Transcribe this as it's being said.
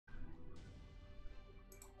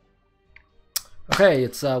Okay,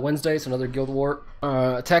 it's Wednesday, so another Guild War.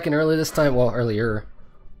 Attacking early this time, well, earlier.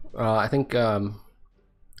 I think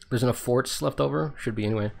there's enough forts left over, should be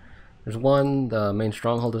anyway. There's one, the main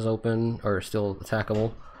stronghold is open, or still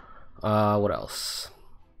attackable. What else?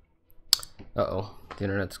 Uh-oh, the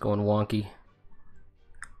internet's going wonky.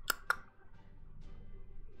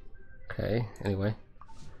 Okay, anyway.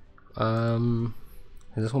 Has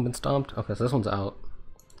this one been stomped? Okay, so this one's out.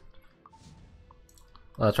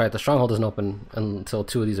 Oh, that's right, the stronghold doesn't open until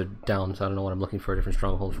two of these are down, so I don't know what I'm looking for a different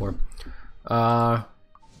stronghold for. Yeah,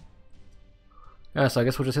 so I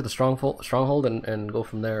guess we'll just hit the stronghold and go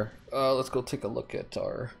from there. Let's go take a look at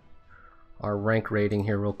our rank rating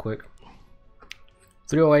here real quick.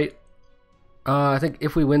 308. I think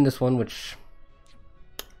if we win this one, which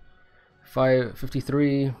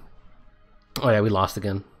 553. Oh yeah, we lost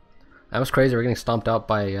again. That was crazy. We're getting stomped out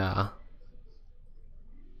by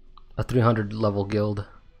a 300 level guild.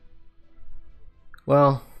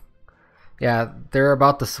 Well, yeah, we're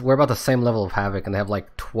about the same level of Havoc, and they have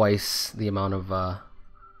like twice the amount of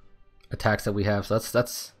attacks that we have. So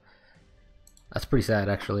that's pretty sad,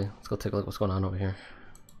 actually. Let's go take a look at what's going on over here.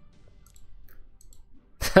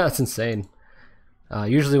 That's insane.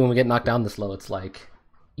 Usually when we get knocked down this low, it's like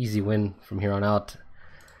easy win from here on out.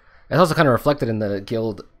 It's also kind of reflected in the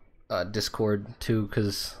guild Discord too,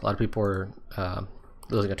 because a lot of people are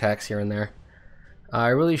losing attacks here and there. I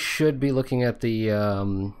really should be looking at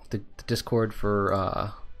the Discord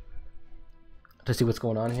for to see what's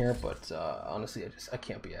going on here, but honestly, I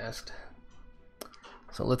can't be asked.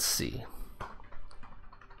 So let's see.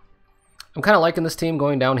 I'm kind of liking this team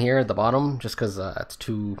going down here at the bottom, just because it's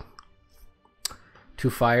two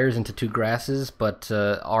fires into two grasses, but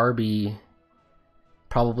RB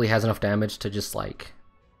probably has enough damage to just like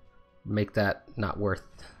make that not worth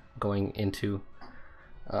going into.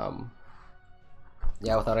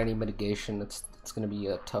 Yeah, without any mitigation, it's going to be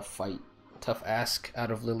a tough fight, tough ask out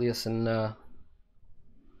of Lilius and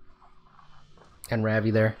Ravi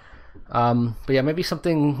there. But yeah, maybe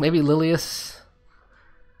Lilius,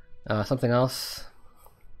 something else.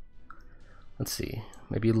 Let's see,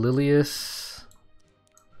 maybe Lilius.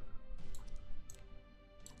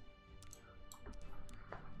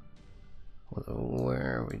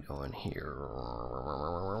 Where are we going here?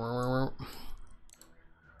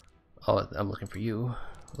 Oh, I'm looking for you.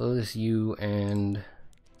 Lilius, you, and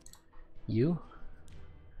you.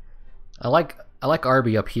 I like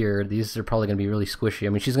RB up here. These are probably gonna be really squishy. I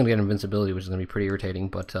mean, she's gonna get invincibility, which is gonna be pretty irritating.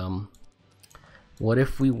 But what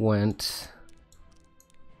if we went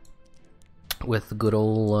with good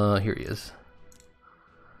old here he is.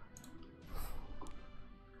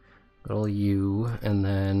 Good old you, and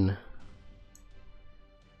then.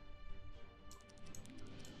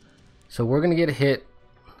 So we're gonna get hit.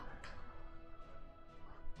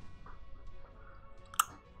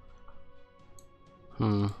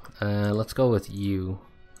 Let's go with you.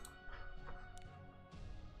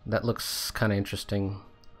 That looks kind of interesting.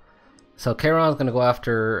 So Charon's gonna go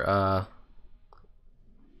after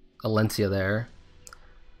Alencia there.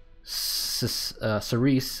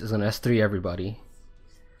 Cerise is gonna S3 everybody.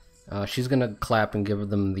 She's gonna clap and give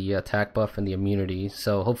them the attack buff and the immunity.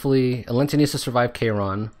 So hopefully Alencia needs to survive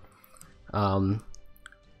Charon. And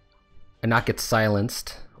not get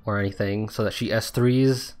silenced or anything, so that she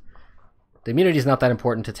S3s. The immunity is not that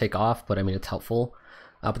important to take off, but I mean it's helpful.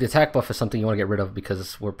 But the attack buff is something you want to get rid of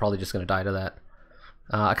because we're probably just going to die to that.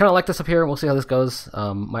 I kind of like this up here. We'll see how this goes.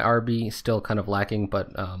 My RB is still kind of lacking, but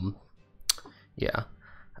yeah.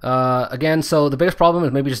 Again, so the biggest problem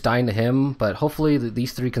is maybe just dying to him, but hopefully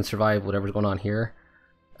these three can survive whatever's going on here.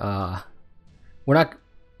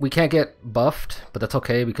 We can't get buffed, but that's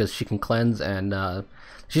okay because she can cleanse, and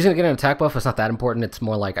she's gonna get an attack buff. It's not that important. It's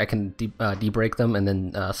more like I can de-break them and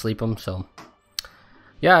then sleep them. So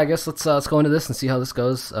yeah, I guess let's go into this and see how this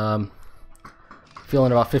goes.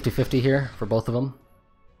 Feeling about 50-50 here for both of them.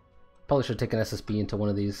 Probably should take an SSB into one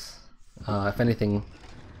of these. If anything,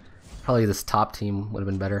 probably this top team would have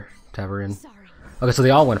been better to have her in. Okay, so they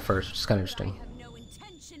all went first, which is kind of interesting.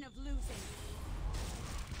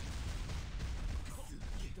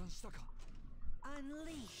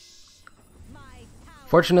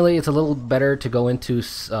 Fortunately, it's a little better to go into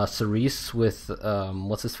Cerise with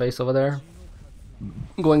what's his face over there.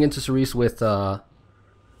 Going into Cerise with DJ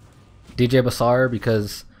Basar,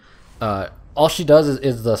 because all she does is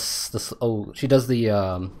she does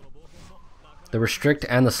the restrict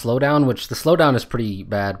and the slowdown, which the slowdown is pretty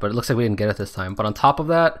bad, but it looks like we didn't get it this time. But on top of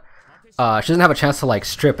that, she doesn't have a chance to like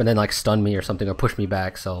strip and then like stun me or something or push me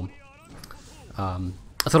back. So it's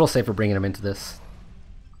a little safer bringing him into this.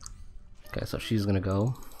 Okay, so she's gonna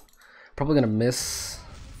go. Probably gonna miss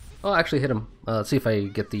Oh, I actually hit him. Let's see if I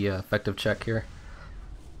get the effective check here.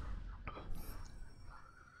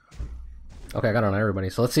 Okay, I got it on everybody.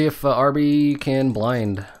 So let's see if RB can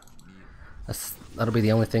blind. That'll be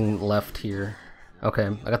the only thing left here. Okay,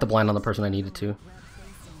 I got the blind on the person I needed to.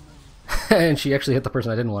 And she actually hit the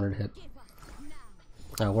person I didn't want her to hit.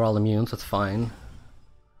 We're all immune, so it's fine.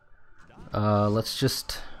 Let's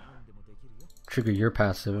just trigger your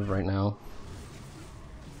passive right now.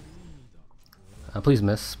 Please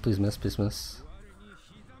miss, please miss, please miss.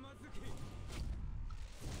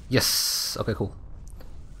 Yes! Okay, cool.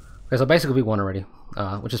 Okay, so basically we won already,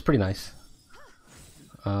 which is pretty nice.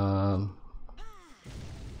 Okay,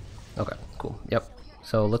 cool. Yep.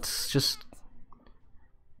 So let's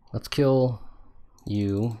kill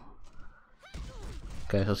you.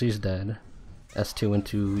 Okay, so she's dead. S2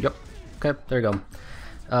 into, yep. Okay, there you go.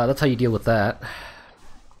 That's how you deal with that.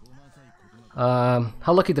 How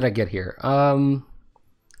lucky did I get here?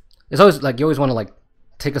 It's always like you always want to like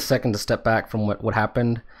take a second to step back from what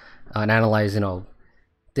happened and analyze. You know,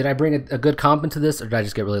 did I bring a good comp into this, or did I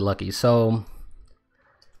just get really lucky? So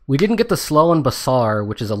we didn't get the slow and Basar,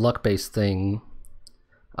 which is a luck-based thing.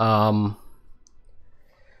 Yeah,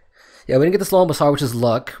 we didn't get the slow and Basar, which is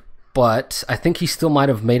luck. But I think he still might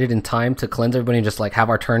have made it in time to cleanse everybody and just like have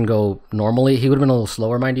our turn go normally. He would have been a little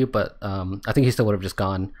slower, mind you, but I think he still would have just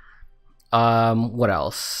gone. What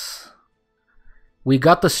else? We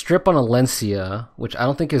got the strip on Alencia, which I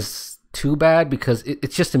don't think is too bad because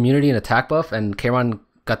it's just immunity and attack buff, and Kayron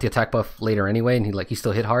got the attack buff later anyway, and he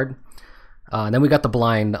still hit hard. And then we got the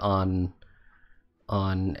blind on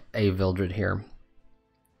a Vildred here.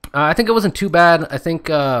 I think it wasn't too bad. I think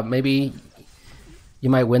maybe you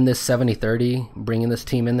might win this 70-30, bringing this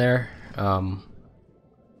team in there.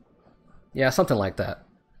 Yeah, something like that.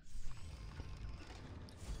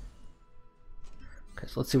 Okay,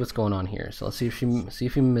 so let's see what's going on here. So let's see if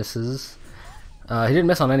he misses. He didn't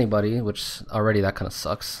miss on anybody, which already that kind of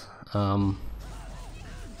sucks.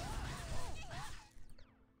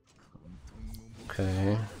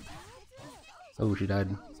 Okay. Oh, she died.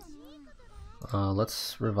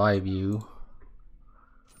 Let's revive you.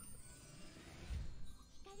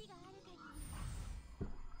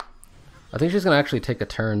 I think she's gonna actually take a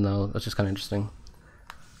turn though. That's just kind of interesting.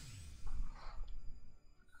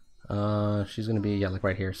 She's gonna be, yeah, like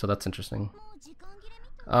right here, so that's interesting.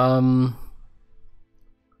 Let's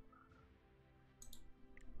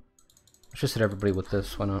just hit everybody with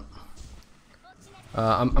this. Why not?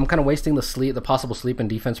 I'm kind of wasting the possible sleep and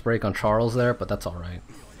defense break on Charles there, but that's all right.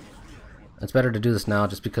 It's better to do this now,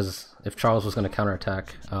 just because if Charles was going to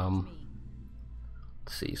counterattack. Let's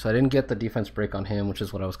see. So I didn't get the defense break on him, which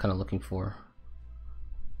is what I was kind of looking for.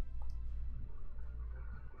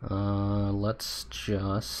 Let's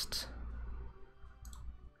just.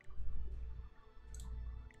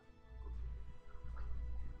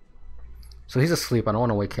 So he's asleep. I don't want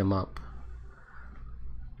to wake him up.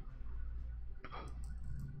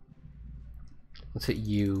 Let's hit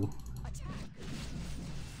you.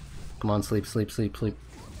 Come on, sleep, sleep, sleep, sleep.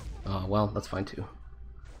 Oh, well, that's fine too.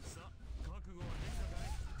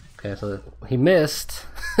 Okay, so he missed.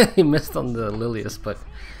 He missed on the Lilius, but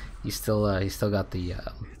he still got the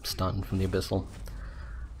stun from the Abyssal.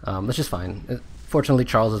 That's just fine. Fortunately,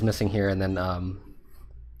 Charles is missing here, and then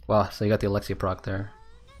well, so you got the Alexia proc there.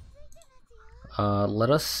 Let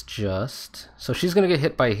us just. So she's gonna get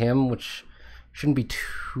hit by him, which shouldn't be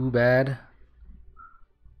too bad.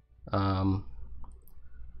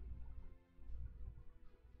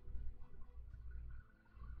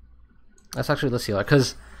 Let's see,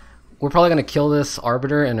 because we're probably gonna kill this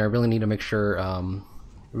Arbiter, and I really need to make sure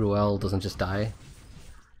Ruel doesn't just die.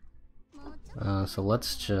 So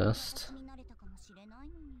let's just.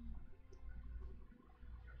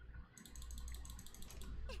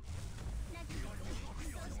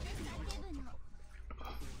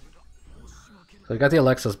 So we got the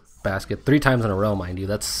Alexa's basket 3 times in a row, mind you.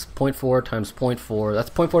 That's 0.4 times 0.4. That's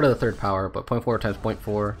 0.4 to the 3rd power, but 0.4 times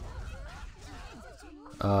 0.4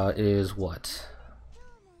 is what?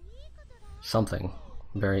 Something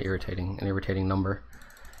very irritating, an irritating number.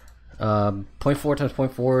 0.4 times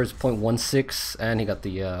 0.4 is 0.16, and he got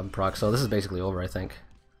the proc, so this is basically over, I think.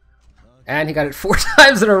 And he got it 4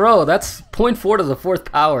 times in a row. That's 0.4 to the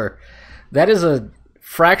 4th power. That is a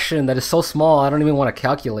fraction that is so small, I don't even want to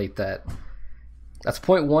calculate that. That's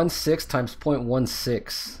 0.16 times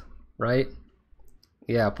 0.16, right?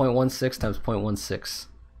 Yeah, 0.16 times 0.16.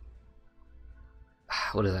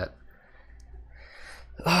 What is that?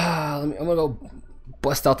 I'm gonna go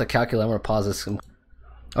bust out the calculator. I'm gonna pause this.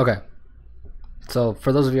 Okay. So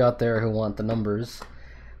for those of you out there who want the numbers,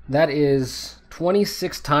 that is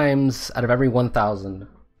 26 times out of every 1,000.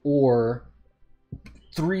 or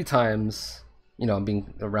 3 times, you know, I'm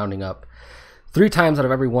being rounding up, 3 times out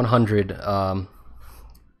of every 100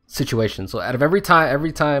 situations. So out of every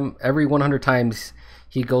 100 times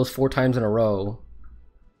he goes 4 times in a row,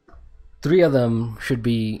 3 of them should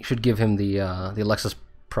give him the Alexis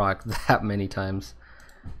proc that many times.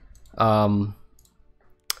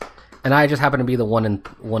 And I just happen to be the one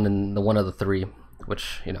of the 3,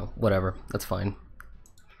 which, you know, whatever, that's fine.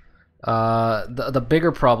 The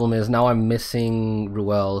bigger problem is now I'm missing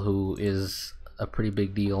Ruel, who is a pretty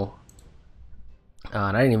big deal.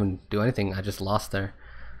 And I didn't even do anything, I just lost there.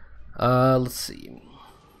 Let's see.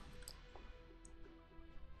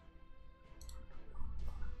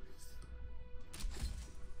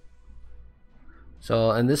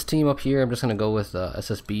 So in this team up here, I'm just gonna go with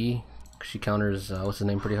SSB. She counters what's his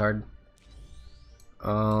name pretty hard.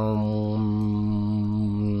 And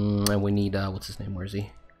we need what's his name? Where is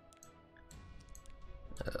he?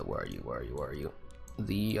 Where are you?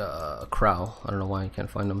 The Crow. I don't know why I can't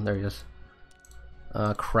find him. There he is.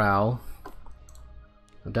 Crow.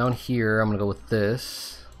 Down here, I'm gonna go with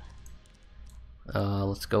this.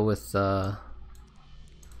 Let's go with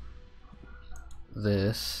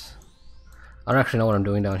this. I don't actually know what I'm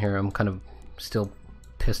doing down here. I'm kind of still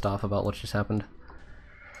pissed off about what just happened.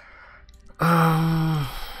 I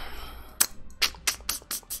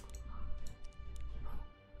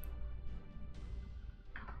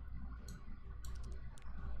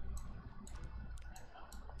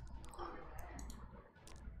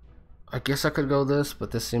guess I could go this,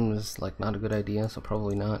 but this seems like not a good idea, so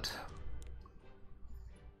probably not.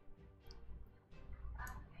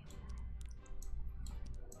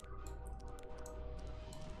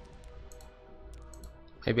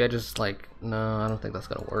 Maybe I just like, no, I don't think that's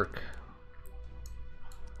gonna work.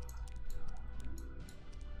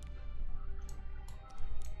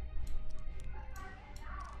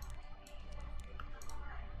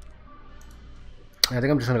 I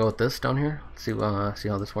think I'm just gonna go with this down here. See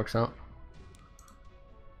how this works out.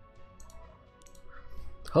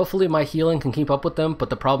 Hopefully my healing can keep up with them, but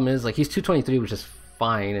the problem is, like, he's 223, which is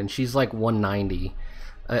fine, and she's like 190.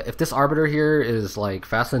 If this Arbiter here is like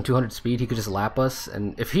faster than 200 speed, he could just lap us,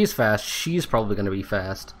 and if he's fast, she's probably gonna be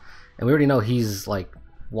fast. And we already know he's like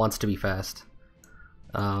wants to be fast.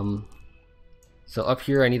 So up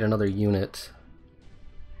here I need another unit.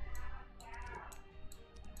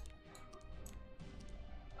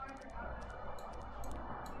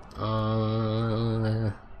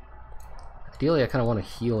 Ideally I kind of want to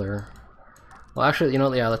heal her. Well, actually, you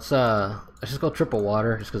know, yeah, let's just go triple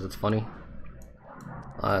water just because it's funny.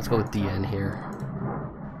 Let's go with DN here.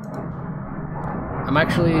 I'm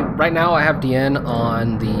actually, right now I have DN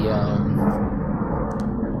on the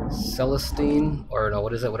Celestine, or no,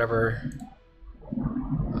 what is it, whatever.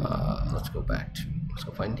 Let's go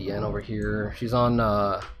find DN over here. She's on,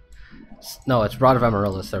 no, it's Rod of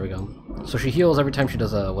Amaryllis, there we go. So she heals every time she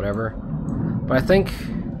does a whatever. But I think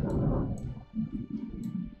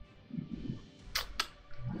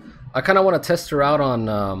I kind of want to test her out on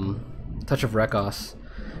Touch of Rekos.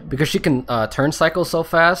 Because she can turn cycle so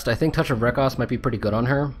fast, I think Touch of Rekos might be pretty good on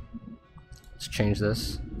her. Let's change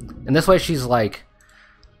this. And this way she's like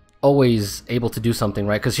always able to do something,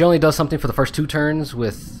 right? Because she only does something for the first 2 turns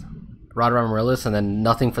with Rod of Amaryllis and then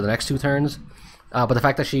nothing for the next 2 turns. But the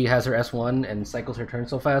fact that she has her S1 and cycles her turn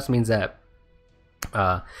so fast means that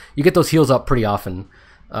you get those heals up pretty often.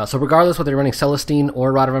 So regardless whether you're running Celestine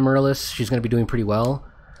or Rod of Amaryllis, she's going to be doing pretty well.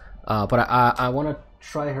 But I want to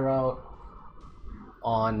try her out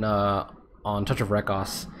on Touch of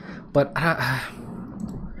Rekos, but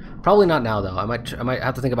probably not now though. I might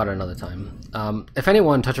have to think about it another time. If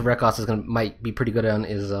anyone, Touch of Rekos might be pretty good on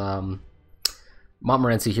is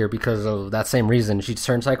Montmorency here because of that same reason. She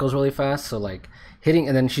turn cycles really fast, so like hitting,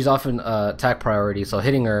 and then she's often attack priority, so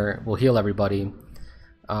hitting her will heal everybody.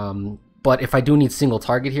 But if I do need single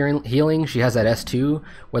target healing, she has that S2,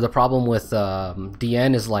 where the problem with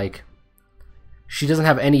DN is like she doesn't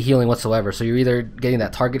have any healing whatsoever, so you're either getting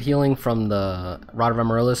that target healing from the Rod of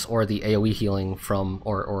Amaryllis or the AoE healing from,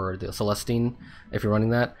 or the Celestine, if you're running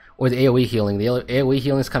that, or the AoE healing. The AoE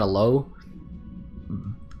healing is kind of low,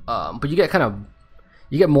 but you get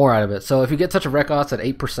more out of it. So if you get Touch of Rekos at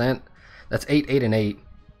 8%, that's 8, 8, and 8.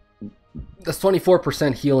 That's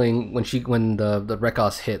 24% healing when the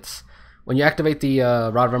Rekos hits. When you activate the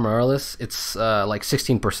Rod of Amaryllis, it's like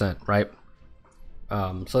 16%, right?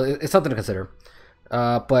 So it's something to consider.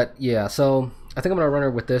 But yeah, so I think I'm gonna run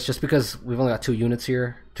her with this just because we've only got 2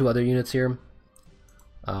 other units here.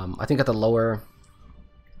 I think at the lower,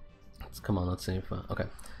 come on, let's see if okay.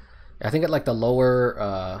 Yeah, I think at like the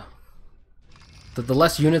lower, the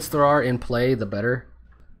less units there are in play, the better.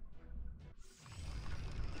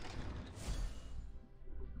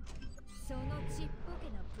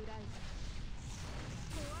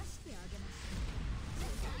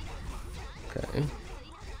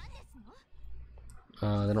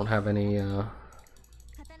 They don't have any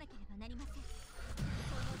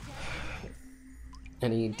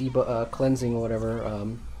debuff cleansing or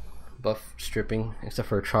whatever buff stripping, except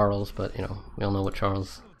for Charles. But you know, we all know what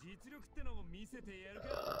Charles.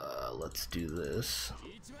 Let's do this.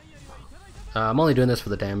 I'm only doing this for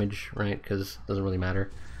the damage, right? Because it doesn't really matter.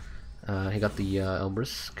 He got the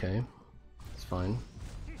Elbrus. Okay, that's fine.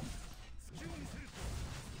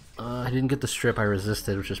 I didn't get the strip. I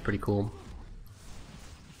resisted, which is pretty cool.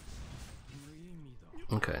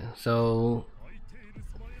 Okay, so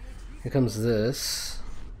here comes this.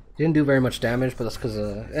 He didn't do very much damage, but that's because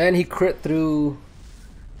and he crit through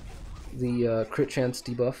the crit chance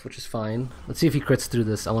debuff, which is fine. Let's see if he crits through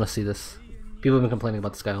this. I want to see this. People have been complaining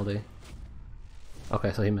about this guy all day.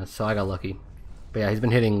 Okay, so he missed. So I got lucky. But yeah, he's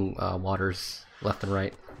been hitting waters left and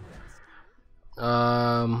right.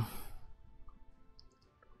 I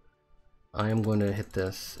am going to hit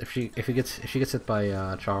this. If she gets hit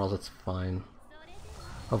by Charles, it's fine.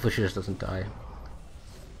 Hopefully she just doesn't die.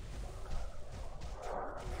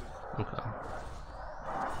 Okay.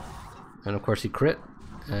 And of course he crit,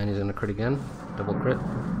 and he's gonna crit again, double crit.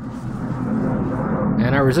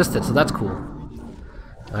 And I resisted, so that's cool.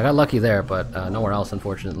 I got lucky there, but nowhere else,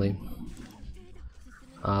 unfortunately.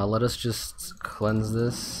 Let us just cleanse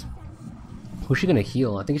this. Who's she gonna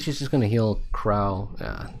heal? I think she's just gonna heal Crow.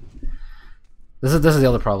 Yeah. This is the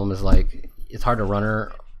other problem, is like it's hard to run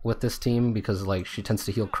her with this team because like she tends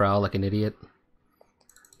to heal Crow like an idiot.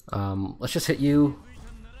 Let's just hit you.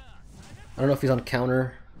 I don't know if he's on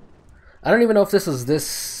counter. I don't even know if this is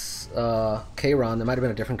this K-Ron. There might have been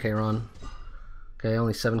a different K-Ron. Okay,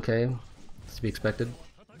 only 7k. It's to be expected.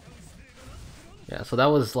 Yeah, so that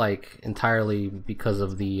was like entirely because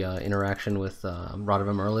of the interaction with Rod of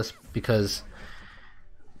Amaryllis, because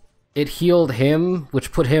it healed him,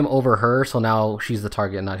 which put him over her, so now she's the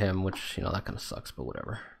target, not him, which, you know, that kind of sucks, but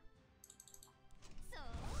whatever.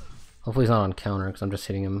 Hopefully he's not on counter, because I'm just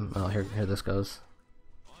hitting him. Oh, here this goes.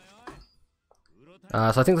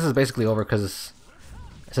 So I think this is basically over, because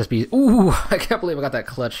SSB... Ooh! I can't believe I got that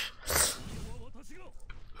clutch.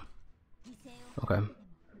 Okay.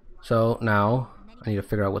 So, now, I need to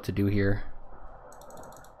figure out what to do here.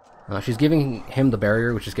 She's giving him the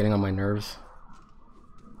barrier, which is getting on my nerves.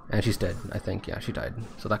 And she's dead, I think. Yeah, she died.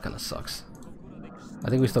 So that kind of sucks. I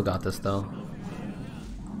think we still got this, though.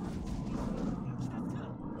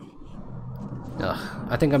 Ugh,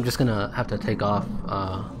 I think I'm just gonna have to take off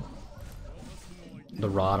the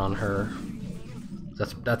rod on her.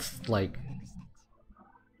 That's like...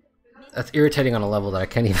 That's irritating on a level that I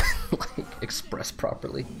can't even like express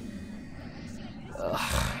properly.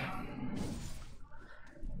 Ugh.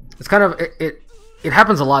 It's kind of... It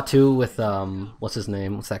happens a lot too with what's his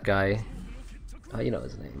name? What's that guy? You know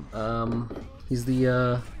his name. He's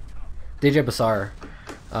the DJ Basar.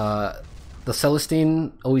 The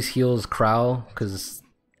Celestine always heals Crow because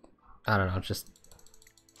I don't know, just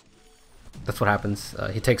that's what happens.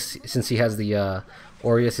 He takes, since he has the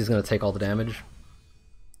Aureus, he's gonna take all the damage.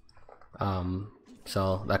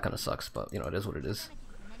 So that kind of sucks, but you know, it is what it is.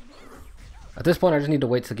 At this point, I just need to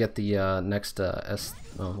wait to get the next S.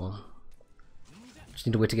 Oh well. Just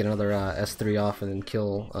need to wait to get another S3 off and then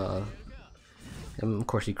kill him. Of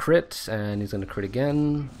course he crit, and he's gonna crit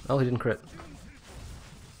again. Oh, he didn't crit.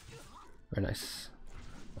 Very nice.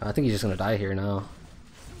 I think he's just gonna die here now.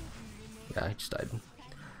 Yeah, he just died.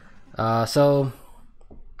 So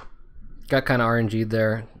got kind of RNG'd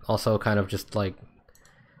there. Also kind of just like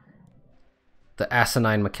the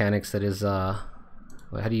asinine mechanics that is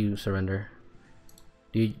wait, how do you surrender?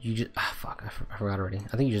 Do you just fuck, I forgot already.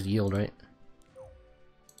 I think you just yield, right?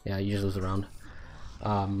 Yeah, you just lose the round.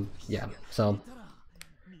 Yeah, so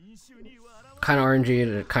kind of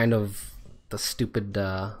RNG, kind of the stupid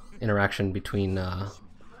interaction between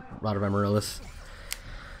Rod of Amaryllis.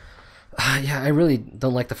 Yeah, I really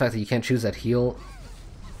don't like the fact that you can't choose that heal.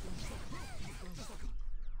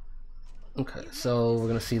 Okay, so we're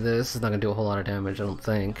gonna see this. It's not gonna do a whole lot of damage, I don't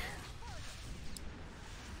think.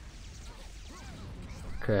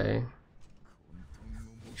 Okay.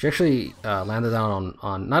 She actually landed that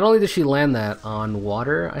on... Not only did she land that on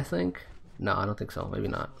water, I think. No, I don't think so. Maybe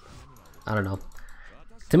not. I don't know.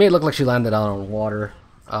 To me, it looked like she landed out on water.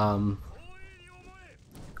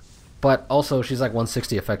 But also, she's like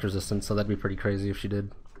 160 effect resistance, so that'd be pretty crazy if she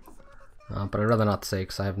did. But I'd rather not say,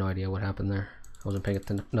 because I have no idea what happened there. I wasn't paying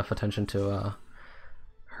enough attention to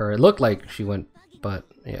her. It looked like she went, but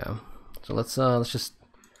yeah. So let's just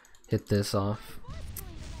hit this off.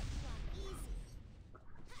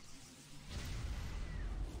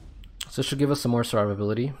 So this should give us some more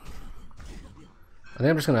survivability. I think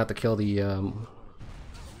I'm just gonna have to kill the. Of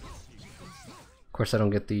course, I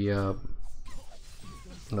don't get the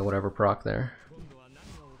whatever proc there.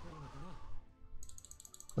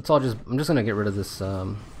 I'm just gonna get rid of this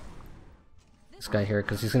this guy here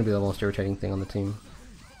because he's gonna be the most irritating thing on the team.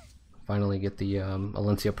 Finally get the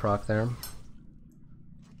Alencia proc there.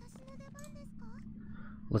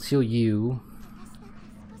 Let's heal you.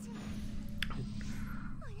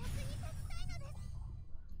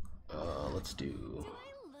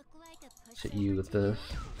 Let's hit you with this.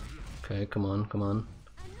 Okay, come on, come on.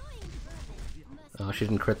 She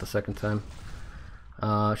didn't crit the second time.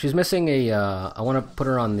 She's missing a. I want to put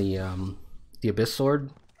her on the Abyss Sword.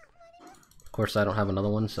 Of course, I don't have another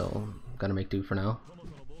one, so gotta make do for now.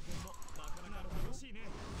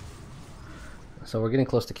 So we're getting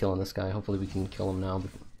close to killing this guy. Hopefully, we can kill him now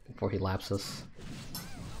before he laps us.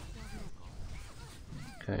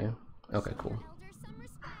 Okay. Okay, cool.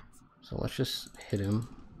 So let's just hit him.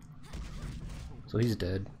 So he's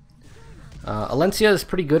dead. Alencia is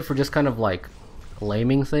pretty good for just kind of like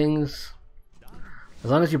laming things. As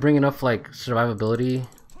long as you bring enough like survivability,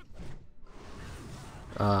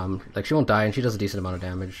 like she won't die and she does a decent amount of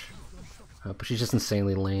damage. But she's just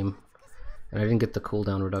insanely lame. And I didn't get the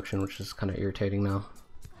cooldown reduction, which is kind of irritating now.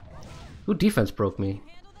 Who defense broke me?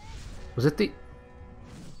 Was it the...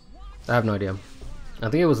 I have no idea. I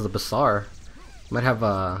think it was the Bazaar. Might have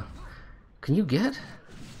Can you get?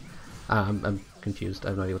 I'm confused. I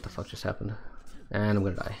have no idea what the fuck just happened. And I'm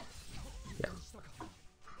gonna die. Yeah.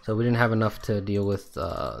 So we didn't have enough to deal with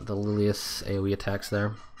the Lilius AoE attacks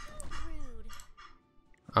there.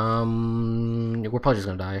 We're probably just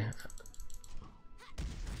gonna die.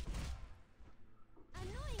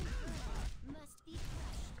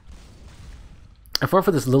 If it weren't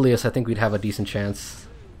for this Lilius, I think we'd have a decent chance.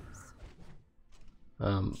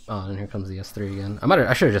 Oh, and here comes the S3 again.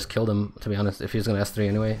 I should have just killed him, to be honest, if he was gonna S3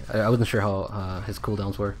 anyway. I wasn't sure how his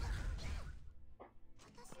cooldowns were.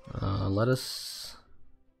 Let us...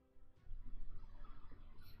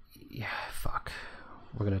 Yeah, fuck.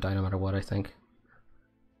 We're gonna die no matter what, I think.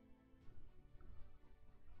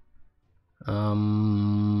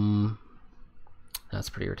 That's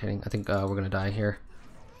pretty irritating. I think we're gonna die here.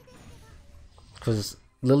 Because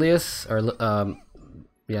Lilius, or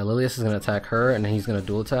yeah, Lilius is gonna attack her, and then he's gonna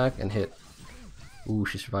dual attack and hit. Ooh,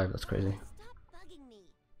 she survived. That's crazy.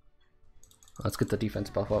 Let's get the defense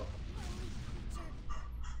buff up.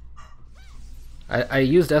 I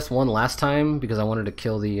used S1 last time because I wanted to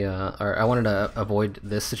kill the, or I wanted to avoid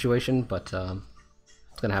this situation, but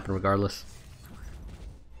it's gonna happen regardless.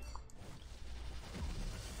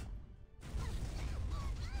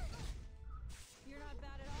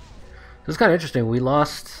 This is kind of interesting. We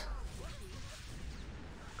lost.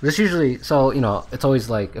 This usually, so, you know, it's always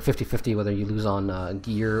like a 50-50 whether you lose on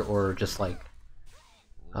gear or just like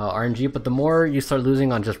RNG, but the more you start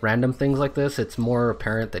losing on just random things like this, it's more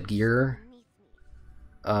apparent that gear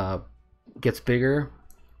gets bigger.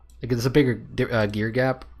 Like, there's a bigger gear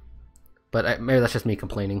gap, but maybe that's just me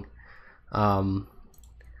complaining.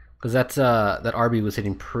 Because that RB was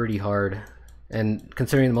hitting pretty hard, and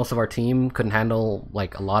considering most of our team couldn't handle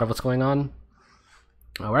like a lot of what's going on,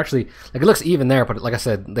 we're actually, like, it looks even there, but like I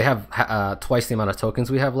said, they have twice the amount of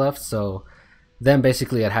tokens we have left, so them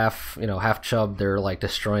basically at half, you know, half chub, they're like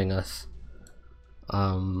destroying us.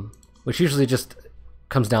 Which usually just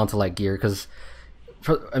comes down to like gear, because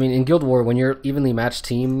I mean, in Guild War, when you're evenly matched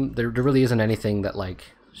team, there really isn't anything that like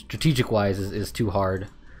strategic wise is too hard.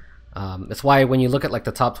 That's why when you look at like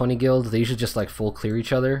the top 20 guilds, they usually just like full clear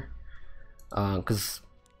each other, because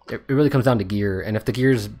it really comes down to gear, and if the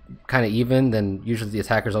gear's kind of even, then usually the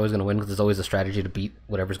attacker's always going to win, because there's always a strategy to beat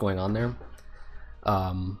whatever's going on there.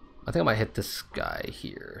 I think I might hit this guy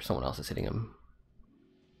here. Someone else is hitting him.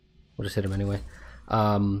 We'll just hit him anyway.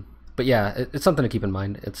 But yeah, it's something to keep in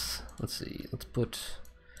mind. Let's see, let's put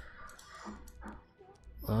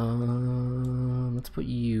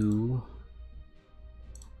you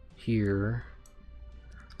here.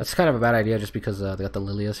 That's kind of a bad idea just because they got the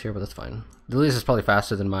Lilius here, but that's fine. The Lilius is probably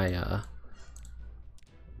faster than my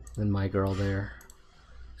girl there.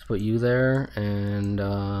 Let's put you there, and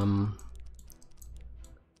oh,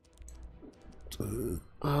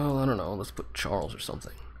 I don't know. Let's put Charles or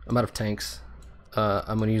something. I'm out of tanks.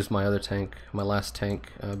 I'm gonna use my other tank, my last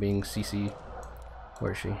tank, being CC.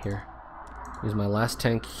 Where is she? Here. Use my last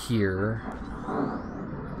tank here.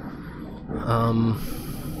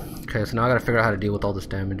 Okay, so now I gotta figure out how to deal with all this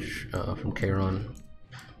damage from Kayron.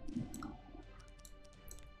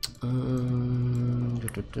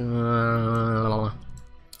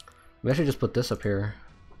 Maybe I should just put this up here.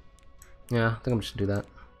 Yeah, I think I'm just gonna do that.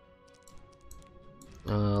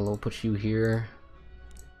 We'll put you here,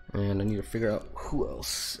 and I need to figure out who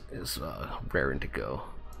else is raring to go?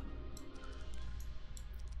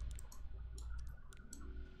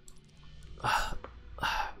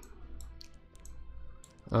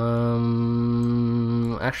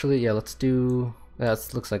 Actually, yeah, let's do.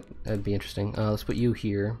 That looks like that'd be interesting. Let's put you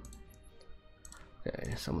here.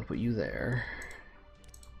 Okay, so I'm gonna put you there.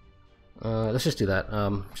 Let's just do that.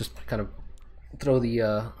 Just kind of throw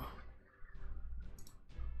the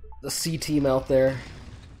C team out there.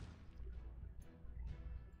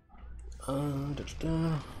 Oh, this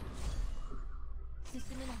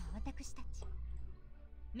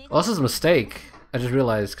is a mistake. I just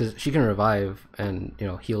realized because she can revive and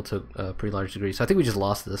heal to a pretty large degree. So I think we just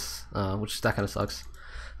lost this, which that kind of sucks.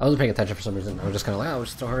 I wasn't paying attention for some reason. I was just kind of like, oh, I'll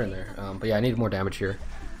just throw her in there. But yeah, I need more damage here.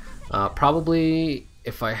 Probably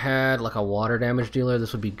if I had like a water damage dealer,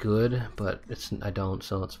 this would be good. But I don't,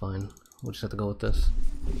 so it's fine. We'll just have to go with this.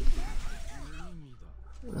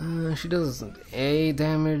 She does A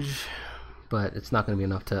damage, but it's not going to be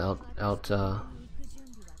enough to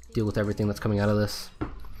deal with everything that's coming out of this.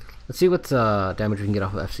 Let's see what damage we can get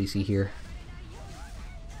off of FCC here.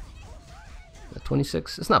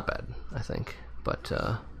 26. It's not bad, I think, but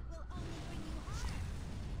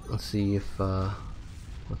let's see if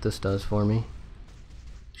what this does for me.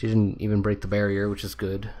 She didn't even break the barrier, which is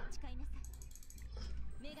good.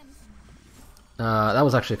 That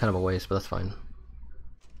was actually kind of a waste, but that's fine.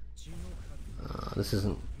 This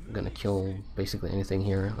isn't gonna kill basically anything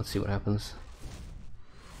here. Let's see what happens.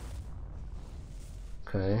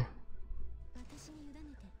 Okay.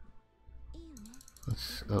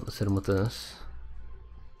 Let's hit him with this.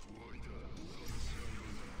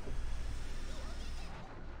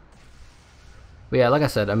 But yeah, like I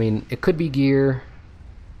said, I mean, it could be gear,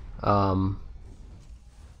 but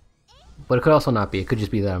it could also not be. It could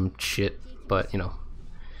just be that I'm shit, but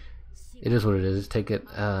it is what it is. Take it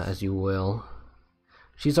as you will.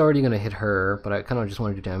 She's already gonna hit her, but I kind of just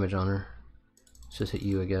want to do damage on her. Let's just hit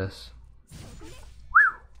you, I guess.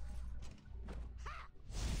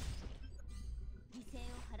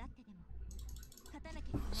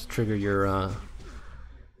 Let's trigger your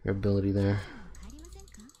ability there.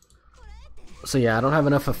 So yeah, I don't have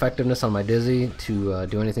enough effectiveness on my Dizzy to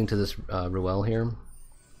do anything to this Ruel here.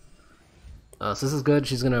 So this is good.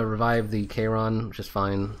 She's gonna revive the Kayron, which is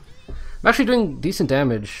fine. I'm actually doing decent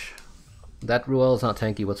damage. That Ruel is not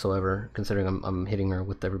tanky whatsoever, considering I'm hitting her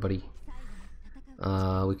with everybody.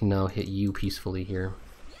 We can now hit you peacefully here.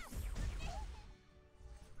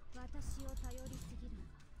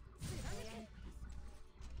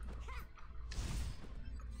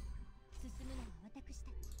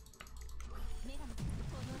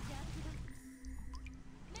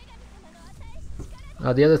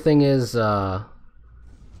 The other thing is, so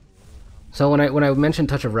when I mentioned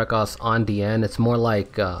Touch of Rekos on DN, it's more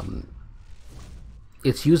like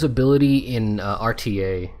its usability in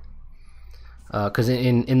RTA. Because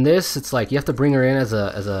in this, it's like you have to bring her in as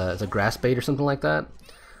a grass bait or something like that.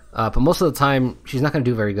 But most of the time, she's not going to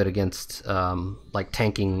do very good against like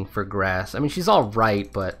tanking for grass. I mean, she's all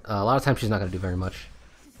right, but a lot of times she's not going to do very much.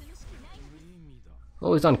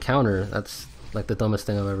 Oh, he's on counter. That's like the dumbest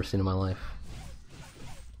thing I've ever seen in my life.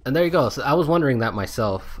 And there you go. So I was wondering that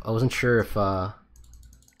myself. I wasn't sure if the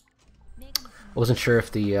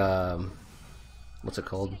what's it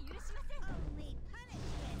called?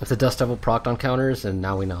 If the Dust Devil procced on counters, and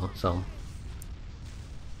now we know. So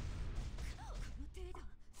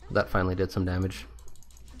that finally did some damage.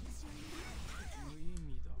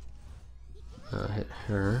 Hit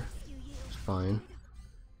her. It's fine.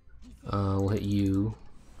 We'll hit you.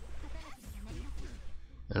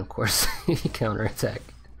 And of course, counterattack.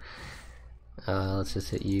 Let's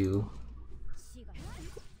just hit you.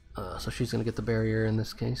 So she's gonna get the barrier in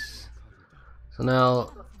this case. So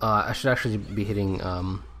now I should actually be hitting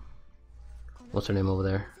what's her name over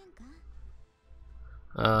there?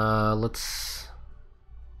 There's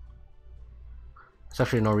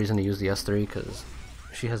actually no reason to use the S3 because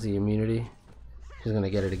she has the immunity. She's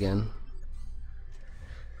gonna get it again.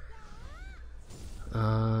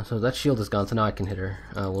 So that shield is gone, so now I can hit her.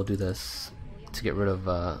 We'll do this to get rid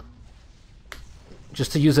of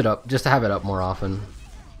just to use it up, just to have it up more often.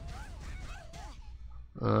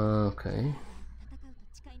 Okay.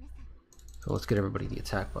 So let's get everybody the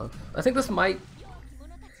attack buff. I think this might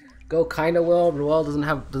go kind of well. Ruel doesn't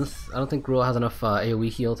have. I don't think Ruel has enough AOE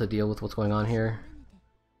heal to deal with what's going on here.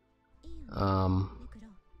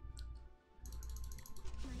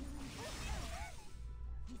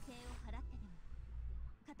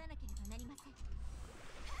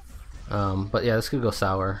 But yeah, this could go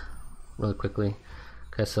sour really quickly.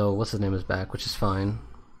 Okay, so what's his name is back, which is fine.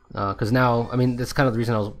 Because now, I mean, that's kind of the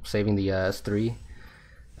reason I was saving the S3.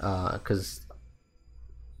 Because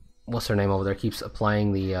what's her name over there keeps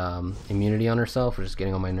applying the immunity on herself, which is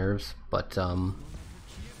getting on my nerves. But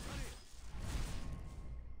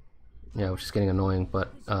yeah, which is getting annoying.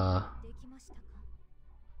 But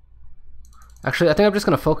actually, I think I'm just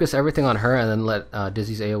gonna focus everything on her and then let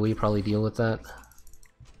Dizzy's AOE probably deal with that.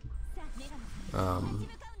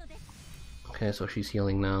 Okay, so she's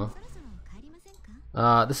healing now.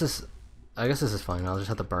 This is, I guess this is fine. I'll just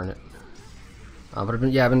have to burn it. But I've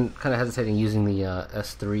been kind of hesitating using the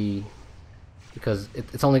S3 because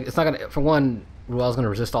it's not gonna. For one, Ruel's gonna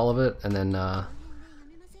resist all of it, and then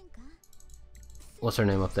what's her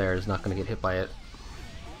name up there is not gonna get hit by it.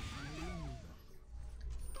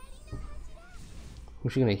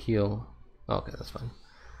 Who's she gonna heal? Oh, okay, that's fine.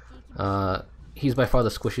 He's by far the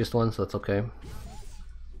squishiest one, so that's okay.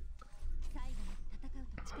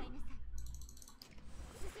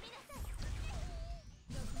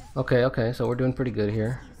 Okay, so we're doing pretty good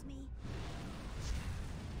here.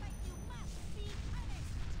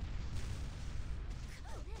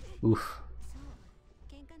 Oof.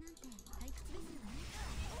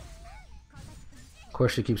 Of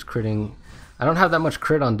course she keeps critting. I don't have that much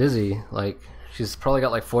crit on Dizzy. Like, she's probably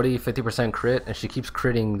got like 40-50% crit, and she keeps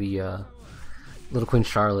critting the Little Queen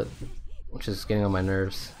Charlotte, which is getting on my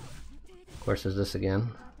nerves. Of course there's this again.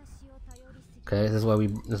 Okay, this is why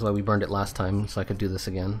we burned it last time, so I could do this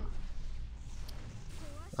again.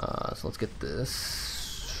 So let's get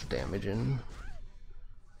this damage in.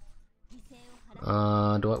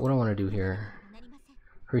 What do I want to do here?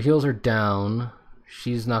 Her heals are down.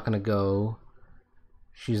 She's not gonna go.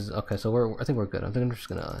 She's okay. So I think we're good. I think I'm just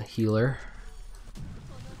gonna heal her.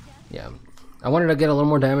 Yeah, I wanted to get a little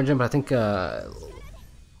more damage in, but I think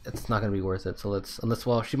it's not gonna be worth it. So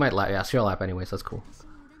well, she might lap. Yeah, she'll lap anyway, so that's cool.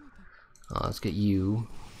 Let's get you.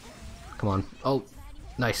 Come on. Oh,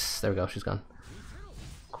 nice. There we go. She's gone.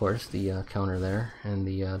 Of course, the counter there, and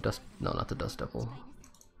the dust. No, not the dust devil.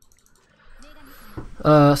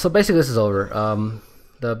 So basically, this is over.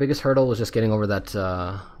 The biggest hurdle was just getting over that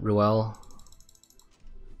Ruel.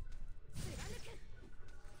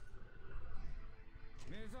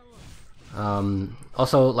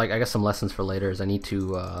 Also, like, I guess some lessons for later is I need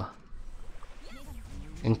to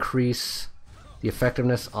increase the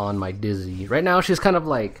effectiveness on my Dizzy. Right now she's kind of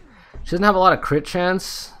like, she doesn't have a lot of crit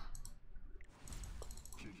chance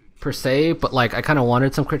per se, but like I kind of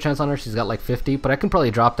wanted some crit chance on her. She's got like 50, but I can probably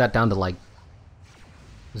drop that down to like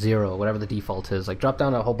 0, whatever the default is. Like drop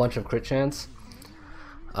down a whole bunch of crit chance.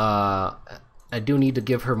 I do need to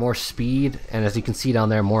give her more speed, and as you can see down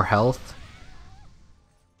there, more health.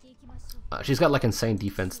 She's got like insane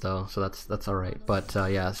defense though, so that's alright. But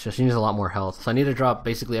yeah, she needs a lot more health. So I need to drop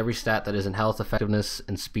basically every stat that is in health, effectiveness,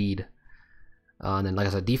 and speed. And then, like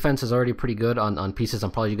I said, defense is already pretty good on pieces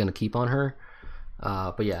I'm probably going to keep on her.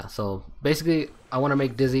 But yeah, so basically I want to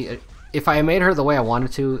make Dizzy. If I made her the way I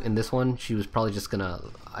wanted to in this one, she was probably just gonna,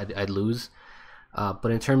 I'd lose. But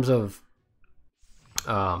in terms of,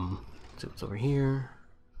 let's see what's over here.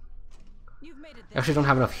 Actually,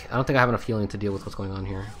 I don't think I have enough healing to deal with what's going on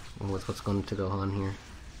here. With what's going to go on here.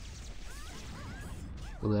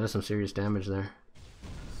 Ooh, that is some serious damage there.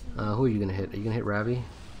 Who are you gonna hit? Are you gonna hit Ravi?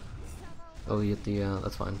 Oh, you hit the,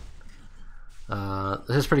 that's fine.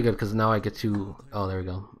 This is pretty good because now I get to, oh, there we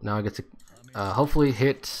go. Now I get to hopefully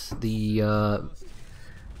hit the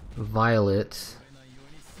Violet.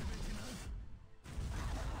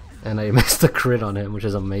 And I missed the crit on him, which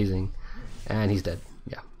is amazing. And he's dead.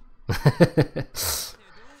 Yeah.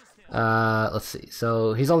 Let's see.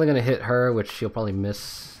 So he's only gonna hit her, which she'll probably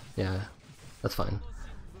miss. Yeah, that's fine.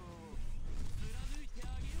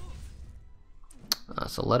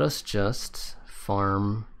 So let us just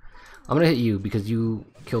farm. I'm gonna hit you because you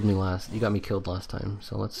killed me last. You got me killed last time.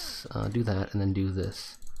 So let's do that and then do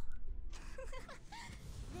this.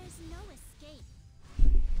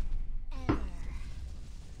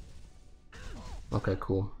 Okay,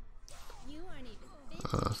 cool.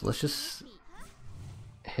 So let's just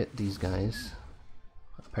hit these guys.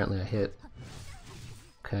 Apparently I hit.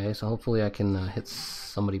 Okay, so hopefully I can hit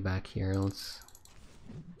somebody back here. Let's.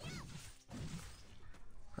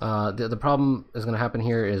 The problem is going to happen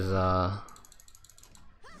here is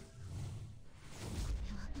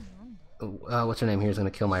what's her name here is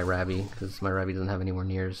going to kill my Ravi because my Ravi doesn't have anywhere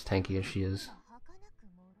near as tanky as she is.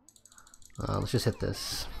 Let's just hit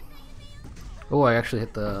this. Oh, I actually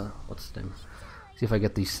hit the, what's the name? See if I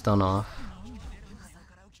get the stun off.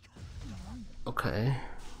 Okay.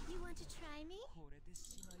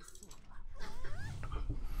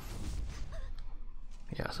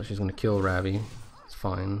 Yeah, so she's gonna kill Ravi. It's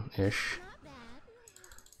fine-ish.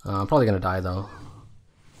 I'm probably gonna die though.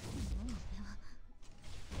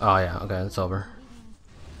 Oh yeah, okay, it's over.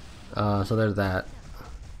 So there's that.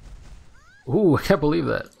 Ooh, I can't believe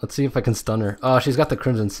that. Let's see if I can stun her. Oh, she's got the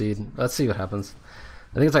Crimson Seed. Let's see what happens.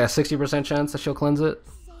 I think it's like a 60% chance that she'll cleanse it.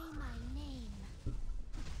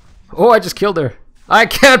 Oh, I just killed her. I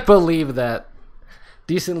can't believe that.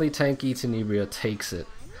 Decently tanky Tenebria takes it.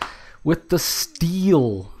 With the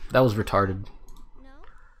steal. That was retarded.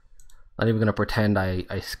 Not even gonna pretend I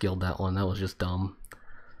skilled that one. That was just dumb.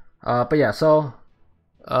 But yeah, so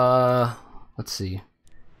let's see.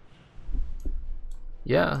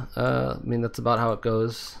 Yeah, I mean that's about how it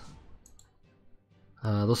goes.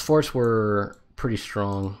 Those forts were pretty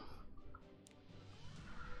strong.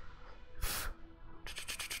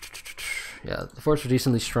 Yeah, the forts were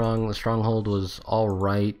decently strong. The stronghold was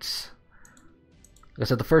alright. Like I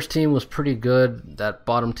said, the first team was pretty good. That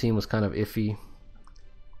bottom team was kind of iffy.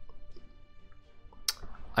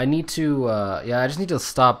 I need to, yeah, I just need to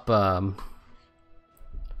stop, I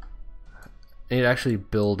need to actually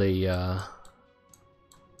build a, let's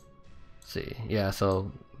see, yeah, so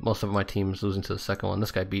most of my team's losing to the second one.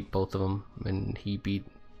 This guy beat both of them, and he beat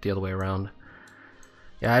the other way around.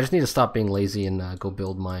 Yeah, I just need to stop being lazy and go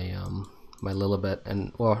build my, my Lilibet,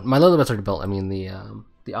 and, well, my Lilibet's already built, I mean the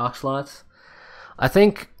Oxlots. I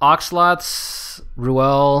think Oxlots,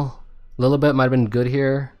 Ruel, Lilibet might have been good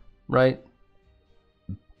here, right?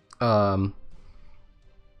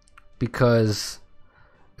 Because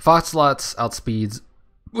if Oxlots outspeeds,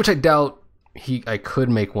 which I doubt I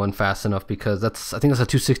could make one fast enough, because I think that's a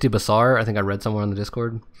 260 Basar. I think I read somewhere on the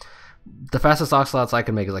Discord. The fastest Oxlots I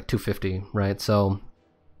can make is like 250, right? So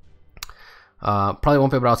probably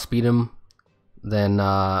won't be able to outspeed him. Then,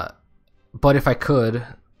 but if I could,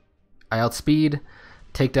 I outspeed,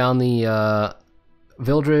 take down the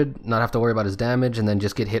Vildred, not have to worry about his damage, and then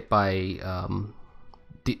just get hit by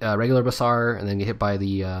regular Basar, and then get hit by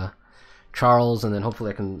the Charles, and then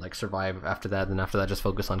hopefully I can like survive after that. And after that, just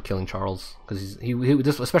focus on killing Charles, because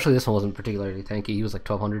especially this one wasn't particularly tanky. He was like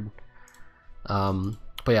 1200.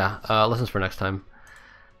 But yeah, lessons for next time.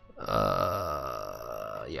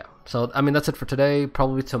 Yeah. So I mean that's it for today.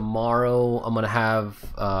 Probably tomorrow I'm gonna have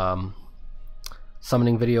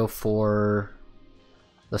summoning video for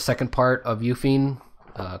the second part of Euphine,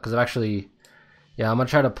 because I've actually. Yeah, I'm gonna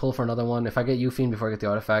try to pull for another one. If I get Euphine before I get the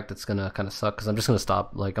artifact, it's gonna kind of suck, because I'm just gonna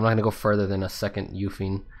stop. Like, I'm not gonna go further than a second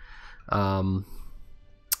Euphine. What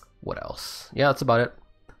else? Yeah, that's about it.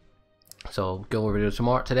 So, guild war video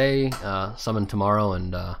today, summon tomorrow,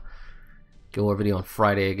 and guild war video on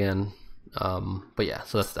Friday again. But yeah,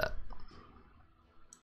 so that's that.